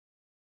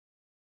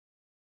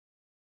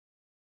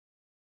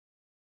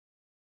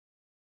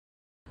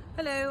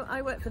Hello,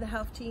 I work for the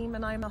health team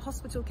and I'm a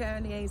hospital care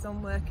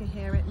liaison worker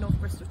here at North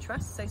Bristol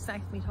Trust, so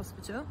Southmead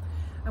Hospital,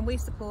 and we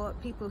support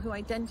people who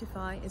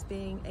identify as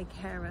being a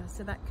carer.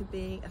 So that could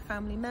be a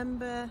family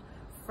member,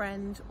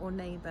 friend or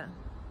neighbour.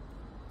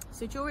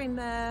 So during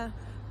their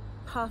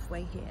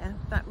pathway here,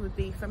 that would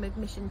be from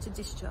admission to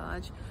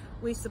discharge,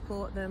 we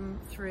support them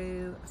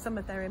through some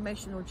of their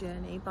emotional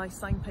journey by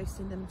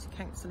signposting them to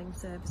counselling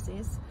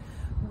services.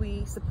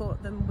 We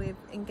support them with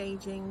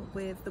engaging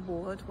with the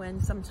ward when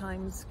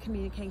sometimes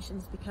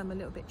communications become a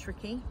little bit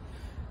tricky.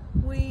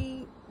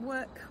 We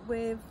work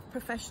with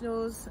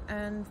professionals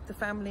and the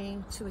family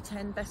to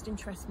attend best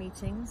interest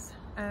meetings,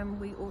 and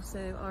we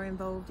also are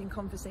involved in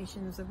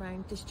conversations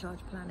around discharge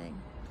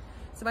planning.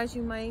 So as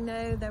you may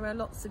know, there are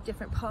lots of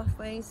different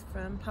pathways,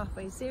 from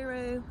pathway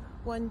 0,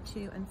 1,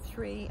 2 and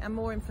 3, and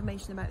more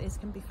information about this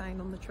can be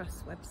found on the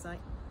Trust website.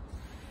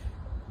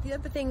 The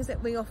other things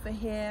that we offer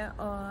here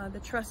are the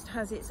Trust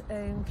has its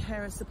own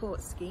carer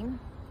support scheme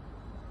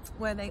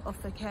where they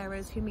offer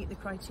carers who meet the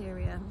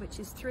criteria, which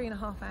is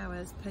 3.5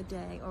 hours per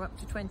day or up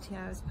to 20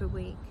 hours per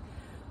week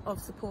of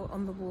support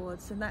on the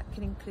ward. So that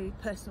can include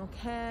personal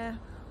care,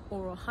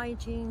 oral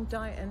hygiene,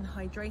 diet and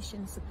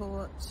hydration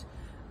support,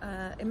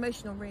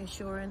 emotional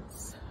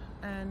reassurance,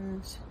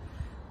 and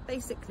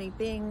basically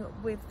being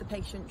with the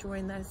patient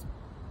during their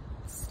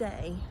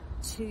stay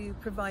to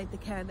provide the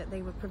care that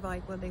they would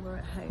provide while they were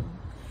at home.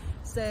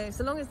 So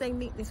long as they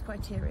meet this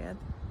criteria,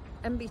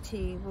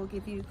 MBT will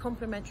give you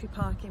complimentary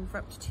parking for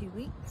up to 2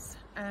 weeks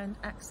and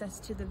access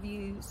to the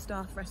View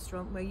staff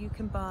restaurant where you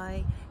can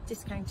buy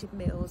discounted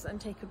meals and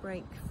take a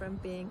break from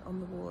being on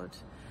the ward.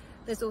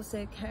 There's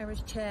also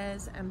carers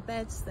chairs and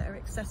beds that are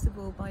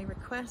accessible by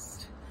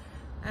request,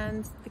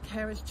 and the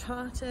carers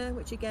charter,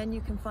 which again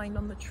you can find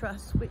on the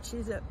Trust, which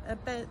is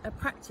a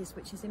practice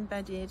which is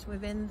embedded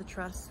within the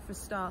Trust for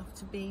staff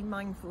to be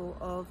mindful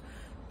of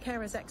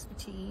carers'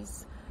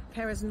 expertise,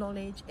 carers'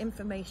 knowledge,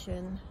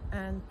 information,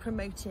 and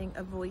promoting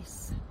a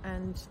voice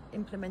and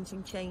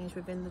implementing change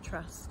within the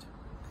Trust.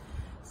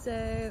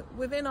 So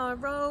within our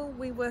role,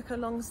 we work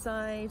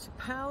alongside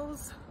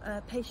PALS,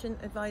 Patient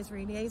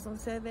Advisory Liaison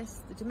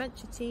Service, the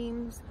dementia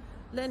teams,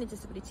 learning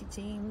disability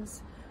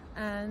teams,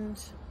 and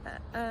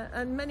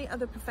many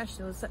other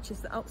professionals such as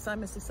the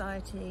Alzheimer's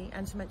Society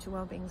and Dementia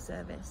Wellbeing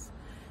Service.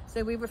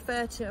 So we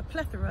refer to a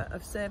plethora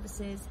of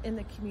services in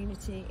the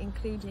community,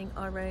 including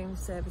our own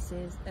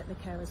services at the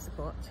Carer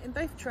Support. In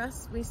both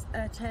trusts, we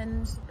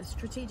attend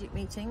strategic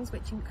meetings,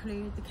 which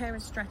include the Carer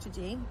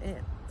Strategy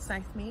at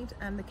Southmead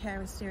and the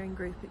Carer Steering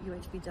Group at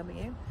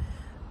UHBW,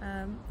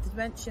 the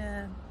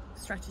Dementia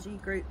Strategy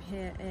Group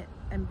here at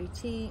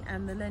MBT,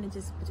 and the Learning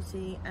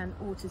Disability and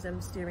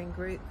Autism Steering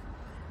Group.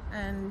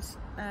 And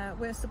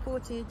we're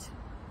supported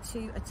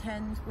to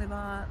attend with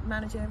our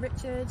manager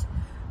Richard,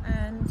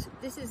 and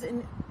this is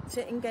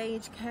to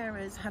engage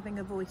carers having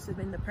a voice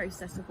within the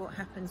process of what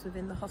happens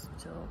within the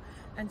hospital,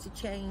 and to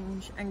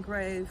change and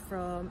grow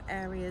from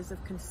areas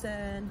of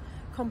concern,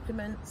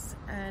 compliments,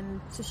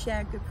 and to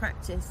share good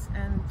practice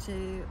and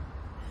to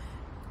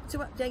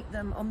update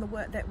them on the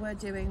work that we're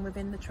doing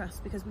within the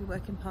Trust, because we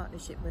work in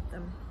partnership with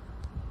them.